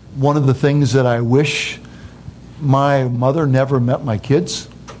 one of the things that I wish my mother never met my kids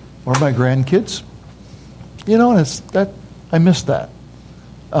or my grandkids, I miss that.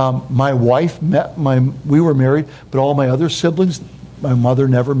 My wife we were married, but all my other siblings, my mother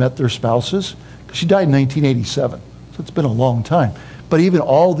never met their spouses because she died in 1987. So it's been a long time. But even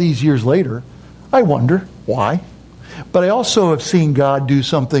all these years later, I wonder why. But I also have seen God do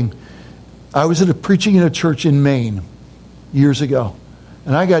something. I was preaching in a church in Maine years ago.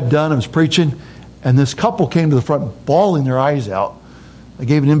 And I got done, I was preaching, and this couple came to the front bawling their eyes out. I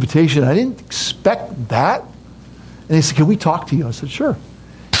gave an invitation. I didn't expect that. And they said, "Can we talk to you?" I said, "Sure."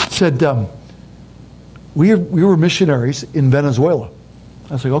 He said, we were missionaries in Venezuela.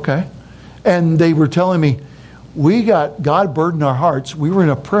 I was like, "Okay." And they were telling me, God burdened our hearts. We were in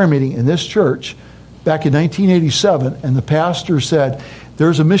a prayer meeting in this church back in 1987, and the pastor said,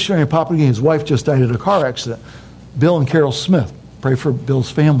 "There's a missionary in Papua New Guinea. His wife just died in a car accident. Bill and Carol Smith. Pray for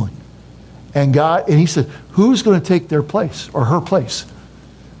Bill's family." And he said, "Who's going to take their place or her place?"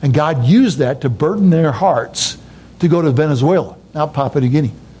 And God used that to burden their hearts to go to Venezuela, not Papua New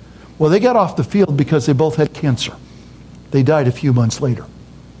Guinea. Well, they got off the field because they both had cancer. They died a few months later.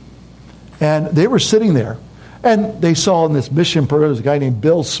 And they were sitting there, and they saw in this mission program, there's a guy named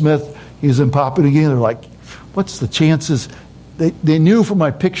Bill Smith. He's in Papua New Guinea. They're like, "What's the chances?" They knew from my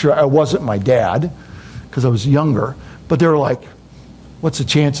picture I wasn't my dad because I was younger. But they were like, "What's the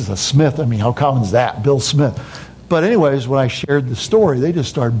chances of Smith? I mean, how common is that? Bill Smith." But anyways, when I shared the story, they just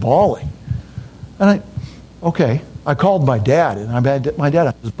started bawling. And I called my dad, and my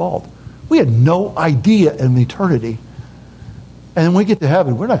dad was bald. We had no idea in eternity. And when we get to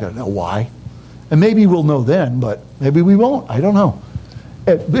heaven, we're not going to know why. And maybe we'll know then, but maybe we won't. I don't know.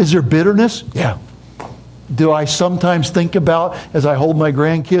 Is there bitterness? Yeah. Do I sometimes think about as I hold my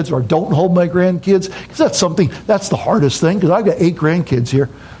grandkids or don't hold my grandkids? Because that's the hardest thing, because I've got 8 grandkids here.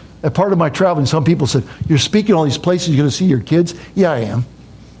 And part of my traveling, some people said, "You're speaking all these places, you're going to see your kids?" Yeah, I am.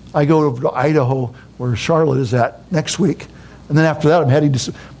 I go over to Idaho, where Charlotte is at, next week. And then after that, I'm heading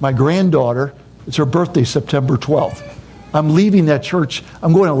to my granddaughter. It's her birthday, September 12th. I'm leaving that church.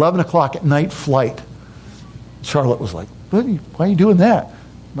 I'm going 11 o'clock at night flight. Charlotte was like, "Why are you doing that?"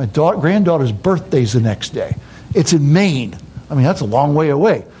 My granddaughter's birthday's the next day. It's in Maine. I mean, that's a long way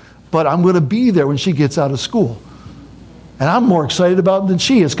away. But I'm going to be there when she gets out of school. And I'm more excited about it than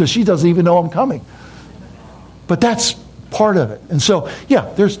she is because she doesn't even know I'm coming. But that's part of it. And so, yeah,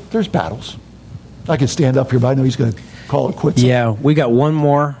 there's battles. I could stand up here, but I know he's going to call it quits. Yeah, we got one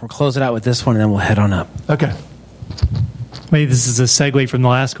more. We'll close it out with this one, and then we'll head on up. Okay. Maybe this is a segue from the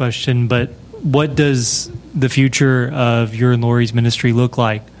last question, but what does the future of your and Lori's ministry look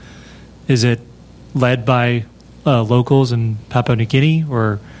like? Is it led by locals in Papua New Guinea,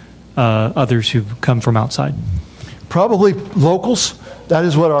 or others who come from outside? Probably locals. That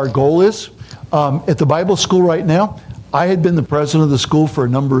is what our goal is. At the Bible school right now, I had been the president of the school for a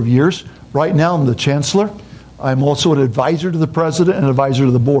number of years. Right now, I'm the chancellor. I'm also an advisor to the president and advisor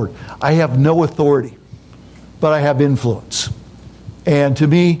to the board. I have no authority, but I have influence. And to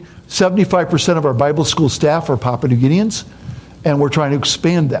me, 75% of our Bible school staff are Papua New Guineans, and we're trying to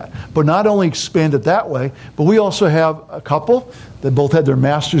expand that. But not only expand it that way, but we also have a couple that both had their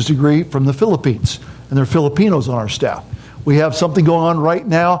master's degree from the Philippines, and they're Filipinos on our staff. We have something going on right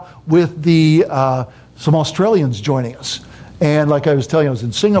now with some Australians joining us. And like I was telling you, I was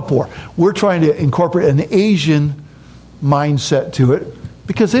in Singapore. We're trying to incorporate an Asian mindset to it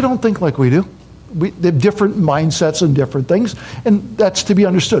because they don't think like we do. They have different mindsets and different things, and that's to be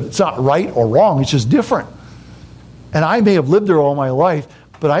understood. It's not right or wrong, it's just different. And I may have lived there all my life,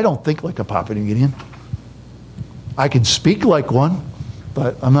 but I don't think like a Papua New Guinean. I can speak like one,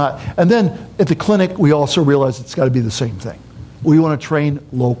 but I'm not. And then at the clinic, we also realize it's got to be the same thing. We want to train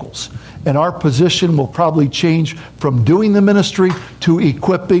locals. And our position will probably change from doing the ministry to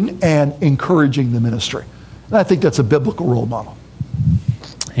equipping and encouraging the ministry. And I think that's a biblical role model.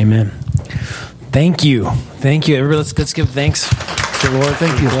 Amen. Thank you. Thank you. Everybody, let's give thanks to the Lord.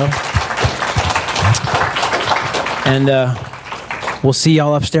 Thank you. And we'll see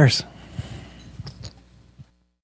y'all upstairs.